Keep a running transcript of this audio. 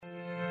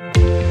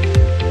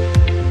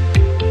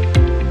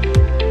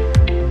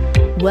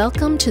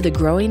Welcome to the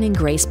Growing in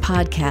Grace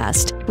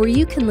podcast, where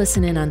you can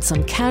listen in on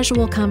some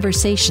casual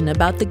conversation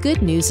about the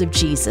good news of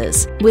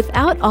Jesus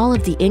without all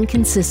of the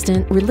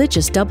inconsistent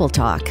religious double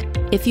talk.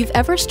 If you've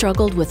ever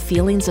struggled with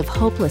feelings of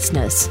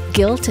hopelessness,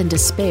 guilt, and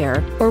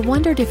despair, or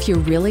wondered if you're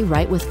really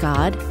right with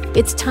God,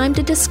 it's time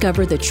to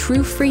discover the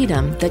true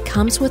freedom that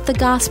comes with the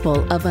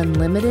gospel of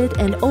unlimited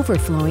and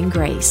overflowing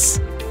grace.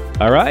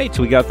 All right,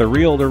 we got the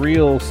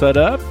reel-to-reel set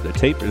up. The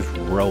tape is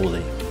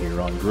rolling here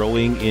on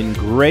Growing in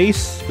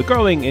Grace, the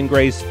Growing in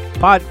Grace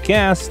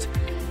podcast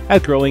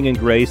at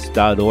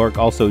growingingrace.org.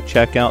 Also,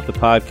 check out the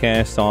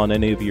podcast on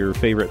any of your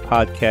favorite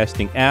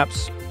podcasting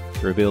apps.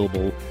 They're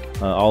available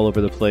all over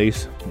the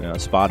place,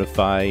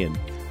 Spotify and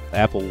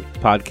Apple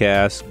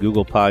Podcasts,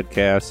 Google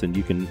Podcasts, and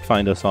you can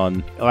find us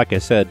on, like I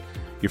said,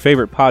 your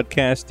favorite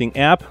podcasting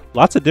app.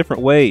 Lots of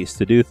different ways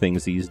to do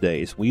things these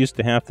days. We used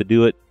to have to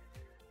do it,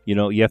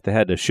 you have to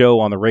have a show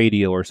on the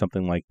radio or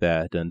something like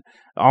that. And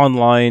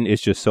online,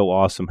 it's just so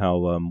awesome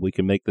how we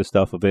can make this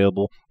stuff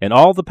available. And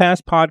all the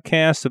past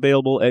podcasts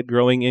available at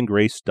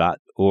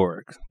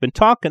growingingrace.org. Been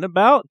talking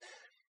about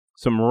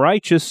some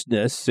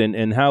righteousness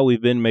and how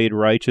we've been made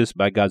righteous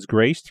by God's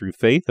grace through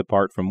faith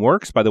apart from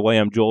works. By the way,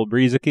 I'm Joel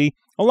Briezicke,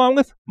 along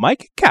with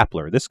Mike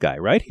Kapler, this guy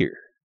right here.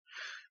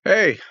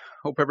 Hey,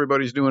 hope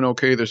everybody's doing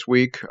okay this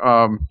week.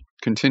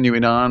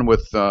 Continuing on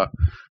with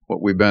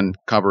what we've been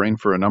covering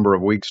for a number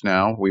of weeks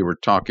now. We were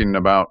talking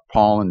about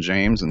Paul and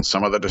James and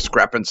some of the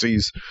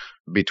discrepancies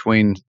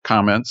between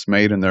comments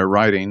made in their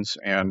writings.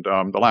 And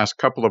the last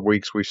couple of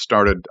weeks, we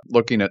started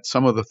looking at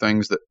some of the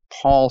things that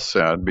Paul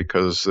said,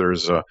 because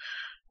there's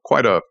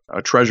quite a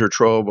treasure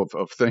trove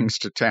of things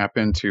to tap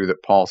into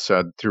that Paul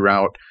said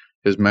throughout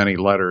his many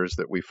letters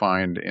that we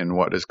find in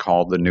what is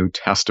called the New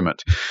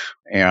Testament.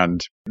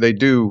 And they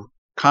do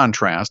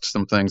contrast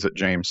some things that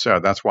James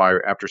said. That's why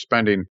after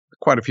spending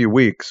quite a few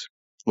weeks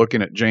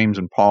looking at James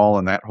and Paul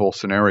and that whole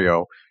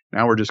scenario,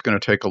 now we're just going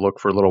to take a look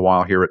for a little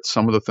while here at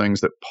some of the things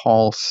that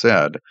Paul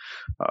said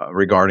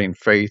regarding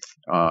faith,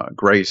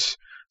 grace,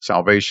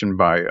 salvation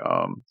by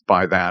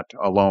that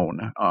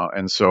alone.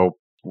 And so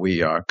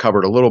we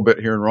covered a little bit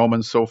here in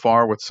Romans so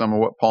far with some of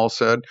what Paul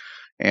said.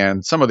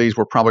 And some of these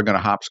we're probably going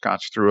to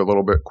hopscotch through a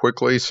little bit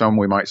quickly. Some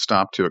we might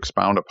stop to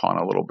expound upon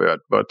a little bit.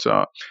 But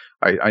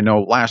I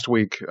know last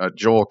week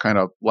Joel kind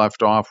of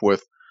left off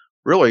with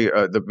really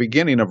the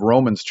beginning of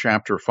Romans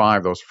chapter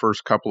 5. Those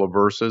first couple of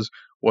verses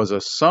was a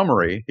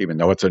summary, even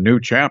though it's a new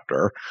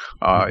chapter.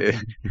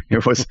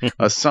 It was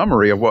a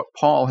summary of what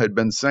Paul had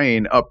been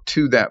saying up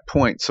to that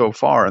point so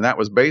far. And that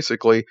was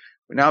basically,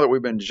 now that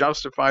we've been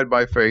justified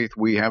by faith,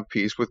 we have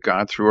peace with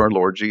God through our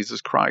Lord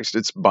Jesus Christ.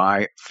 It's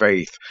by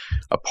faith,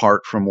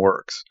 apart from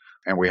works.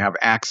 And we have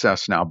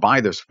access now by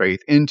this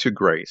faith into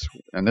grace.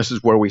 And this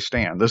is where we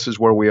stand. This is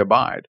where we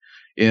abide,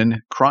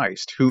 in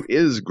Christ, who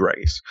is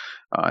grace.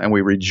 And we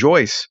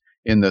rejoice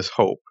in this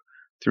hope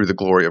through the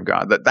glory of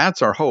God.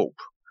 That's our hope.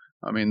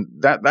 I mean,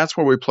 that's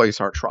where we place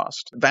our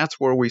trust.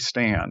 That's where we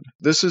stand.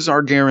 This is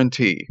our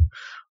guarantee.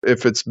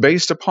 If it's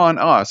based upon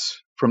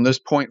us from this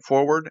point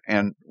forward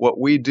and what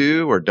we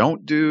do or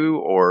don't do,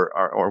 or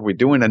are we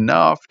doing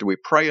enough? Do we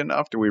pray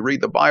enough? Do we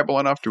read the Bible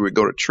enough? Do we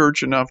go to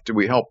church enough? Do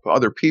we help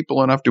other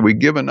people enough? Do we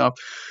give enough?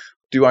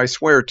 Do I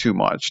swear too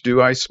much?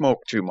 Do I smoke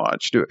too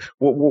much?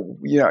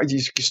 You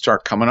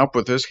start coming up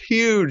with this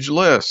huge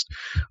list,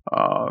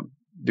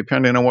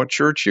 depending on what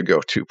church you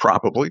go to,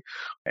 probably.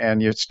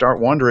 And you start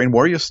wondering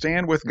where you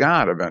stand with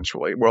God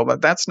eventually. Well,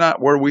 that's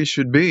not where we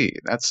should be.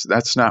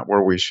 That's not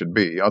where we should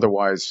be.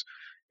 Otherwise,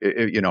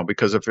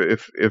 because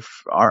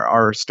if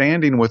our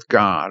standing with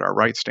God, our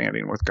right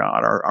standing with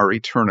God, our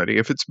eternity,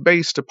 if it's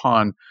based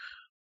upon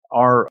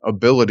our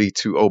ability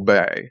to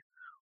obey,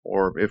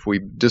 or if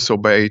we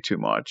disobey too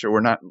much, or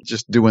we're not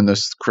just doing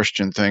this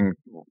Christian thing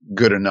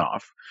good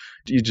enough,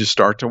 you just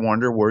start to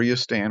wonder where you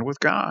stand with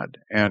God.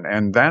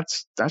 And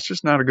that's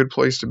just not a good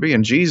place to be.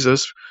 And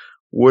Jesus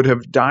would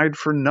have died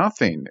for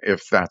nothing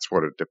if that's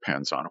what it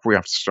depends on. If we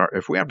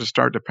have to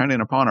start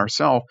depending upon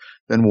ourselves,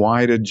 then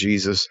why did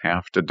Jesus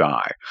have to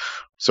die?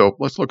 So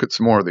let's look at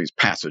some more of these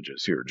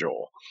passages here,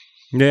 Joel.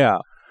 Yeah.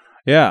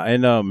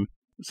 And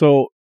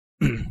so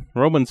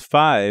Romans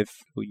 5,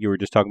 you were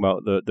just talking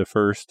about the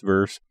first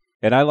verse,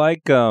 and I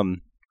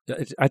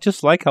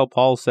just like how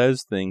Paul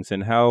says things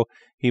and how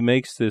he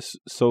makes this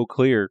so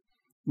clear.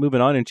 Moving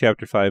on in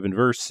chapter 5, in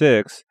verse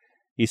 6,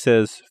 he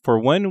says, "For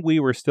when we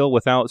were still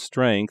without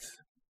strength,"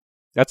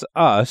 that's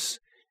us.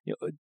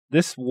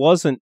 This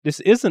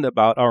isn't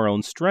about our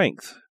own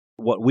strength,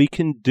 what we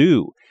can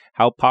do,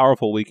 how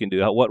powerful we can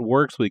do, what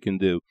works we can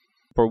do.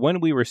 "For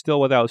when we were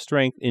still without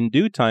strength, in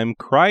due time,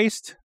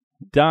 Christ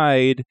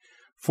died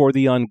for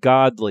the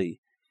ungodly."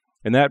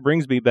 And that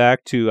brings me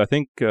back to, I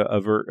think,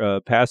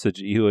 a passage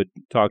you had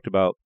talked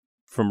about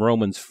from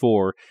Romans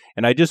 4.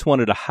 And I just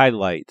wanted to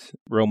highlight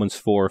Romans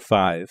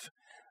 4:5,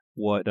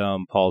 what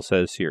Paul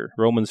says here.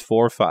 Romans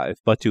 4:5,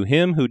 "But to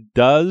him who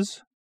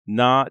does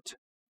not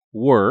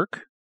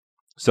work,"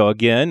 so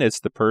again, it's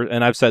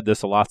and I've said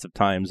this lots of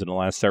times in the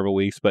last several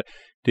weeks, but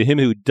to him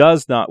who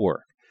does not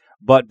work,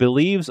 but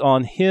believes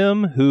on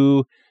him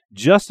who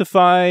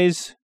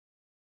justifies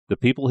the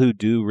people who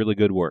do really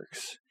good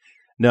works.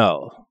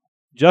 No.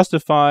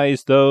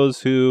 Justifies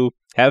those who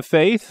have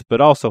faith, but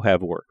also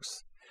have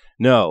works.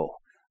 No.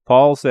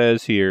 Paul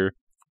says here,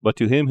 but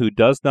to him who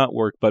does not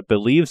work, but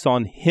believes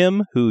on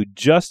him who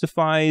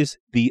justifies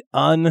the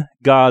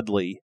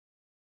ungodly,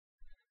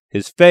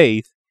 his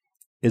faith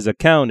is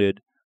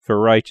accounted for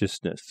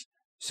righteousness.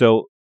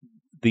 So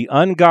the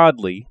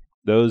ungodly,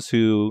 those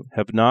who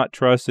have not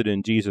trusted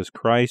in Jesus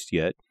Christ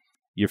yet,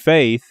 your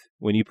faith,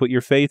 when you put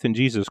your faith in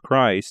Jesus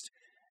Christ,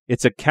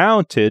 it's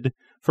accounted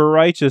for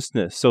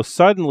righteousness. So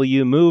suddenly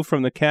you move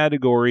from the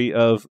category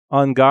of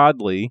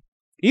ungodly,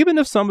 even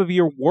if some of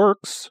your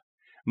works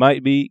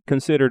might be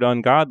considered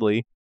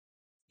ungodly,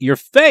 your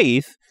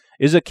faith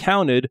is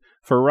accounted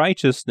for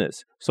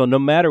righteousness. So no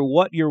matter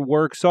what your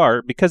works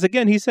are, because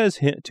again, he says,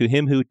 to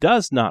him who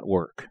does not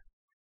work,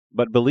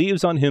 but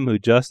believes on him who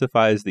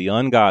justifies the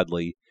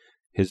ungodly,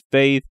 his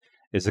faith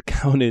is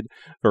accounted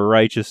for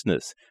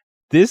righteousness.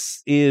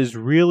 This is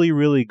really,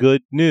 really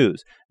good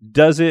news.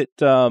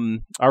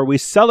 Are we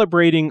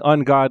celebrating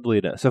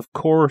ungodliness? Of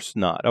course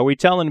not. Are we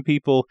telling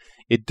people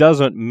it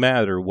doesn't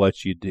matter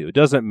what you do? It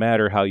doesn't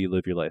matter how you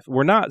live your life.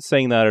 We're not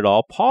saying that at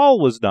all. Paul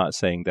was not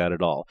saying that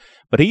at all.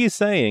 But he is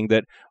saying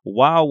that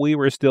while we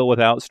were still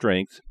without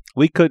strength,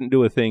 we couldn't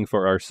do a thing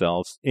for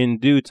ourselves. In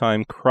due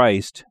time,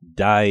 Christ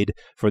died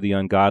for the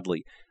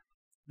ungodly.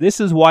 This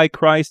is why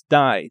Christ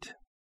died.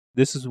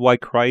 This is why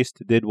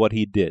Christ did what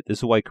he did. This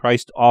is why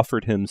Christ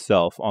offered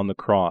himself on the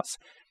cross.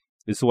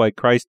 This is why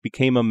Christ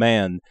became a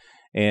man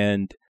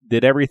and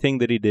did everything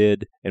that he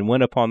did and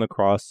went upon the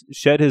cross,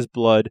 shed his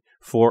blood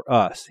for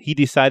us. He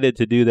decided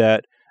to do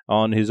that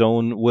on his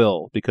own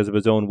will, because of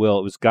his own will.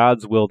 It was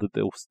God's will that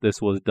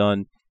this was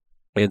done.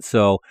 And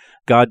so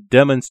God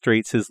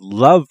demonstrates his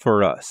love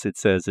for us, it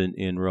says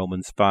in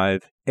Romans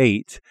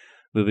 5:8.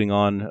 Moving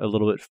on a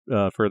little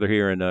bit further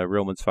here in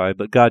Romans 5,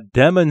 but God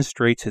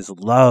demonstrates his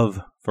love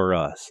for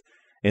us,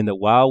 in that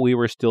while we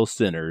were still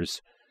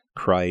sinners,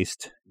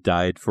 Christ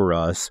died for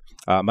us.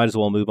 Might as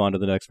well move on to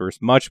the next verse.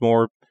 Much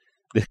more,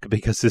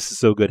 because this is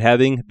so good.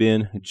 Having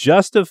been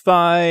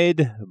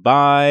justified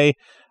by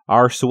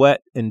our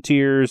sweat and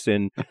tears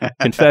and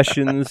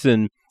confessions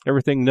and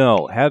everything.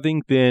 No,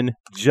 having been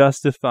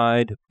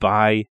justified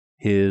by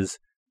his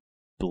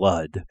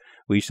blood,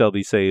 we shall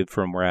be saved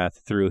from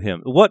wrath through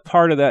him. What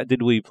part of that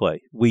did we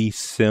play? We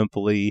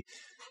simply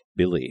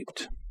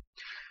believed.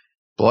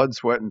 Blood,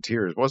 sweat, and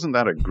tears. Wasn't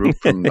that a group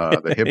from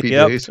the hippie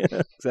Yep, days?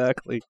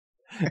 Exactly.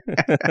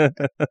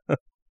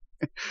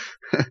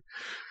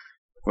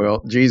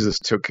 Well, Jesus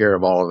took care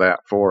of all of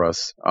that for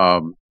us.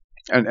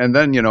 And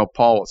then,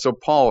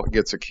 Paul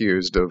gets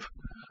accused of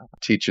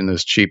teaching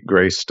this cheap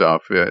grace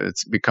stuff.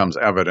 It becomes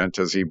evident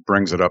as he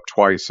brings it up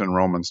twice in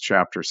Romans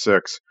chapter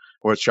 6.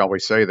 What shall we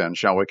say then?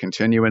 Shall we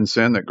continue in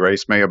sin that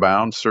grace may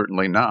abound?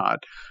 Certainly not.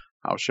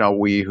 How shall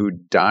we who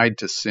died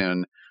to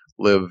sin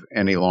live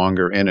any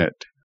longer in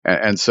it?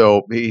 And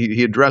so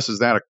he addresses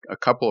that a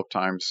couple of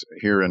times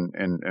here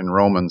in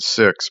Romans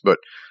 6. But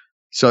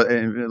so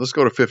let's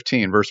go to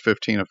 15, verse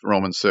 15 of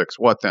Romans 6.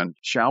 What then?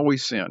 Shall we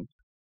sin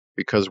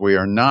because we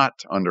are not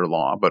under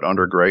law, but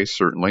under grace?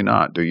 Certainly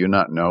not. Do you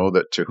not know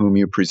that to whom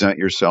you present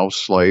yourselves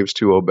slaves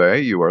to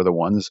obey, you are the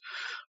ones,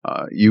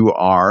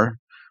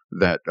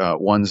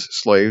 one's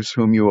slaves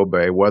whom you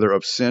obey, whether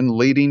of sin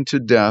leading to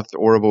death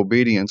or of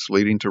obedience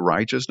leading to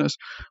righteousness?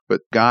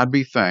 But God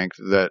be thanked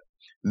that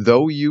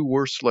though you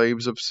were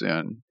slaves of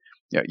sin,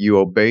 yet you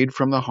obeyed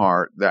from the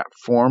heart that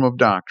form of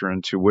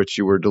doctrine to which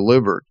you were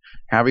delivered.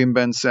 Having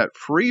been set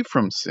free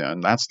from sin,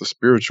 that's the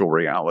spiritual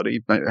reality,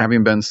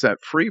 having been set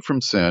free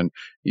from sin,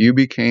 you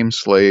became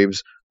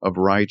slaves of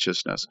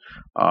righteousness.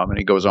 And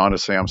he goes on to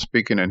say, I'm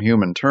speaking in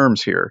human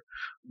terms here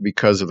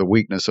because of the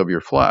weakness of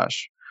your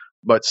flesh.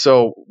 But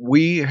so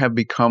we have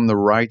become the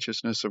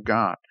righteousness of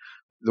God.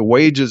 The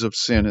wages of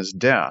sin is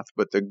death,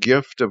 but the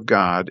gift of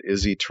God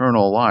is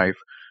eternal life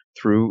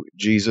through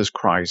Jesus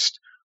Christ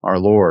our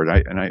Lord.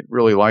 I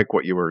really like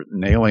what you were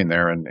nailing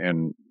there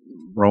in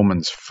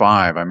Romans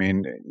 5. I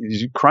mean,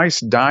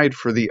 Christ died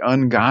for the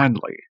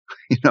ungodly.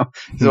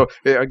 So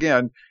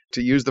again,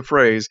 to use the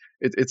phrase,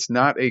 it's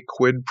not a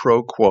quid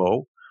pro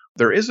quo.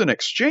 There is an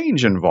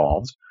exchange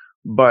involved,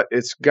 but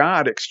it's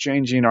God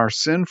exchanging our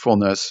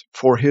sinfulness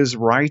for his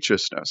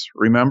righteousness.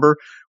 Remember,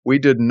 we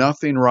did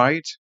nothing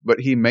right, but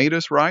he made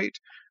us right.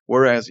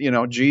 Whereas,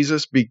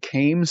 Jesus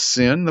became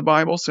sin, the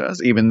Bible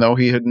says, even though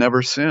he had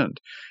never sinned.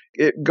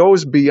 It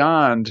goes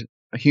beyond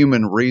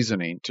human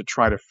reasoning to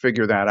try to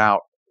figure that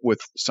out with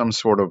some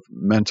sort of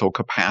mental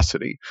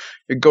capacity.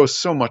 It goes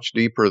so much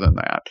deeper than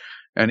that.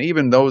 And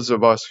even those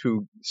of us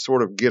who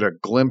sort of get a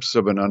glimpse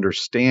of an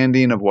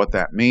understanding of what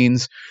that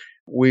means,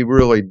 we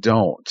really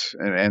don't.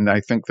 And I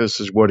think this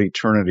is what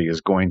eternity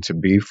is going to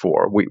be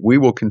for. We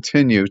will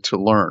continue to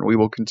learn. We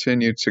will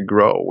continue to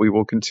grow. We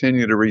will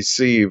continue to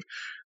receive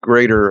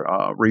greater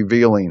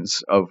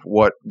revealings of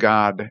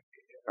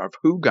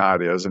who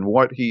God is and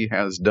what he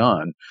has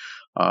done,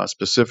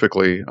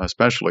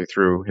 especially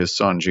through his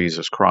son,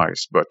 Jesus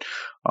Christ. But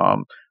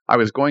I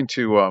was going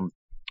to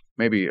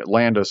maybe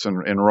land us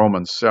in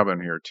Romans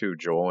 7 here too,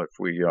 Joel, if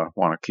we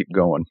want to keep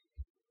going.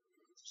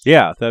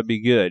 Yeah, that'd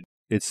be good.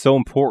 It's so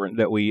important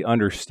that we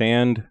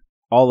understand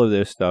all of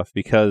this stuff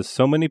because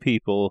so many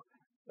people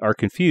are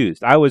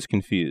confused. I was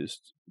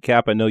confused.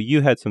 Cap, I know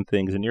you had some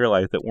things in your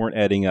life that weren't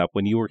adding up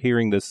when you were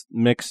hearing this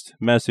mixed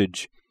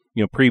message,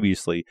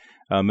 previously,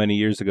 many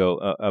years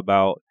ago,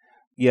 about,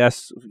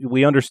 yes,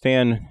 we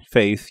understand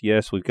faith.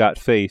 Yes, we've got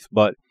faith,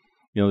 but,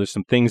 there's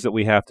some things that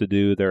we have to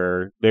do. There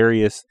are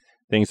various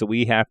things that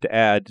we have to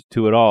add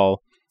to it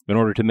all in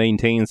order to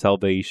maintain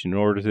salvation, in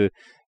order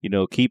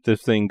to, keep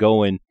this thing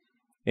going.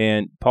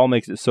 And Paul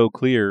makes it so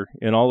clear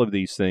in all of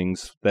these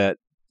things that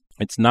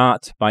it's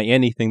not by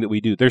anything that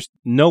we do. There's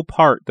no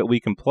part that we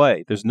can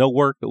play. There's no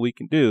work that we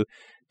can do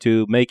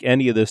to make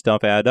any of this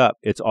stuff add up.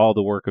 It's all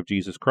the work of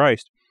Jesus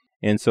Christ.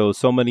 And so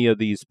many of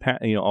these,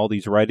 all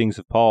these writings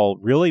of Paul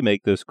really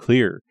make this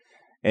clear.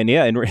 And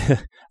yeah, and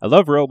I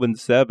love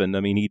Romans 7.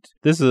 I mean,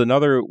 this is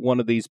another one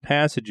of these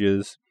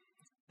passages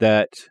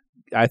that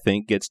I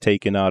think gets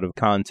taken out of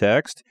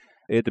context.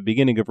 At the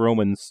beginning of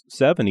Romans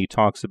 7, he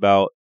talks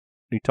about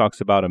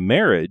a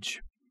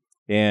marriage.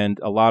 And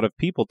a lot of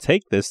people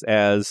take this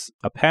as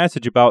a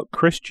passage about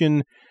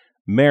Christian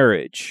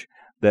marriage,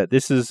 that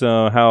this is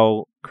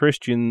how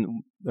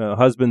Christian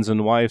husbands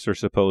and wives are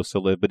supposed to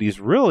live. But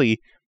he's really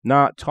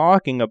not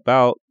talking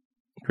about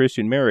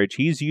Christian marriage.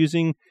 He's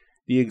using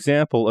the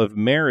example of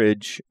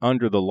marriage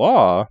under the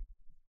law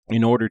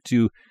in order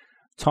to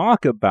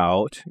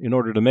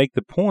make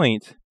the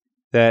point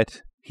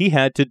that he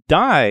had to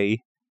die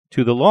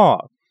to the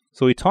law.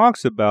 So he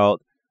talks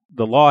about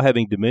the law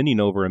having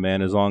dominion over a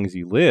man as long as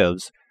he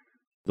lives.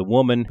 The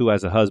woman who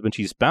has a husband,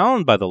 she's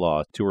bound by the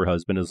law to her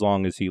husband as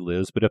long as he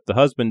lives. But if the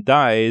husband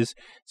dies,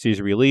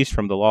 she's released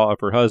from the law of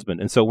her husband.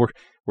 And so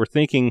we're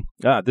thinking,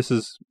 this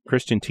is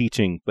Christian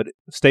teaching, but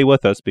stay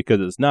with us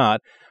because it's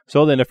not.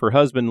 So then if her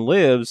husband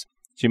lives,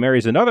 she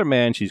marries another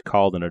man, she's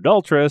called an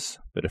adulteress.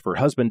 But if her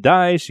husband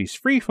dies, she's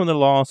free from the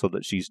law so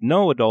that she's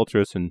no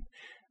adulteress, and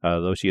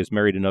though she has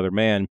married another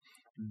man.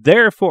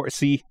 Therefore,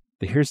 see,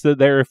 here's the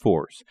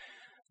therefores.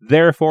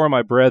 Therefore,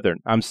 my brethren,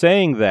 I'm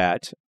saying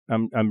that,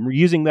 I'm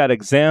using that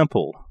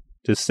example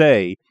to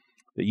say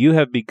that you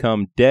have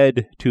become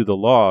dead to the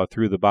law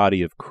through the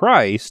body of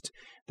Christ,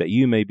 that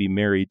you may be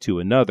married to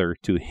another,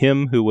 to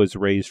him who was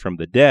raised from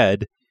the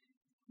dead,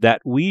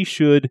 that we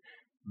should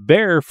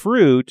bear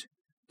fruit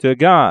to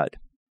God.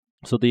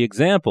 So the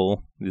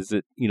example is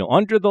that,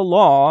 under the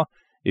law,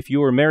 if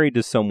you were married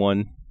to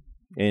someone,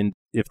 and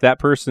if that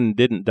person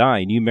didn't die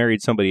and you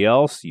married somebody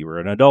else, you were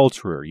an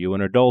adulterer, you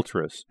an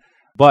adulteress.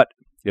 But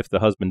if the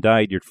husband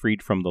died, you're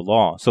freed from the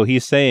law. So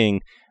he's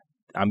saying,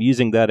 I'm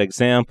using that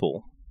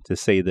example to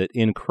say that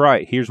in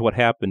Christ, here's what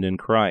happened in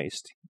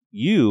Christ.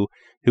 You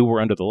who were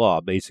under the law,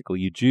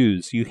 basically you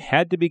Jews, you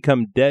had to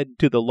become dead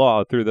to the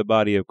law through the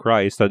body of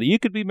Christ so that you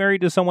could be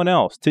married to someone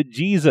else, to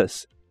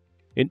Jesus.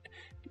 Do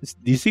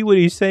you see what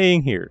he's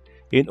saying here?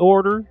 In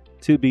order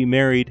to be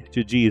married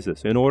to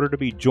Jesus, in order to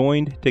be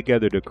joined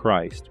together to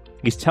Christ,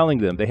 he's telling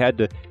them they had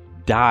to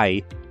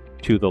die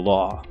to the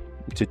law,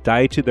 to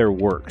die to their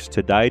works,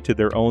 to die to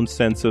their own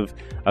sense of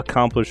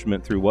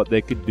accomplishment through what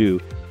they could do,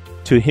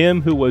 to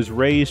him who was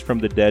raised from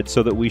the dead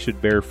so that we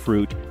should bear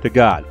fruit to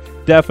God.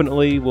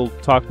 Definitely, we'll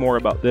talk more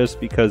about this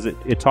because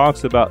it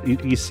talks about,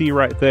 you see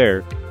right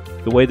there,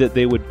 the way that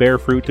they would bear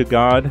fruit to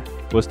God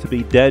was to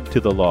be dead to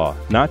the law,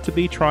 not to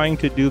be trying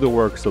to do the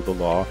works of the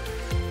law,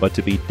 but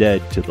to be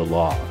dead to the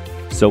law.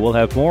 So we'll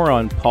have more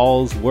on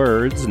Paul's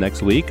words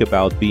next week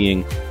about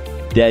being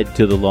dead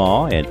to the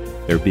law and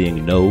there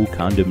being no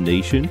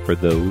condemnation for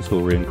those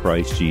who are in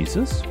Christ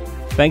Jesus.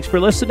 Thanks for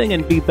listening,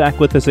 and be back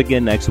with us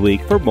again next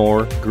week for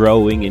more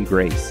Growing in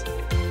Grace.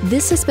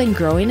 This has been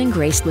Growing in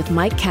Grace with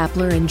Mike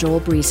Kapler and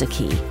Joel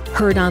Brieseke,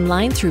 heard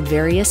online through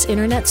various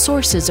internet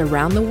sources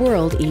around the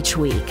world each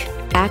week.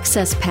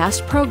 Access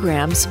past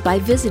programs by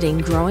visiting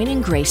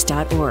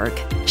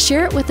growingingrace.org.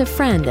 Share it with a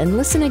friend and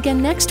listen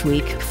again next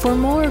week for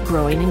more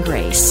Growing in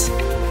Grace.